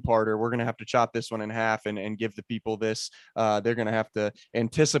is a two-parter. We're going to have to chop this one in half and give the people this. They're going to have to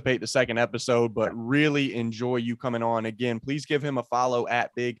anticipate the second episode, but really enjoy you coming on. Again, please give him a follow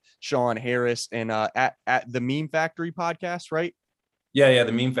at Big Sean Harris and at the Meme Factory podcast, right? Yeah,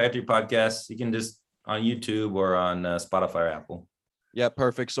 the Meme Factory podcast. You can just on YouTube or on Spotify or Apple. Yeah,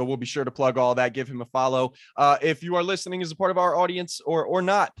 perfect. So we'll be sure to plug all that. Give him a follow. If you are listening as a part of our audience or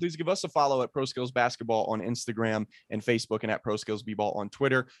not, please give us a follow at Pro Skills Basketball on Instagram and Facebook, and at Pro Skills Bball on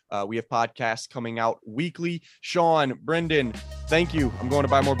Twitter. We have podcasts coming out weekly. Sean, Brendan, thank you. I'm going to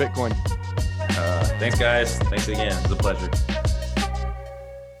buy more Bitcoin. Thanks, guys. Thanks again. It was a pleasure.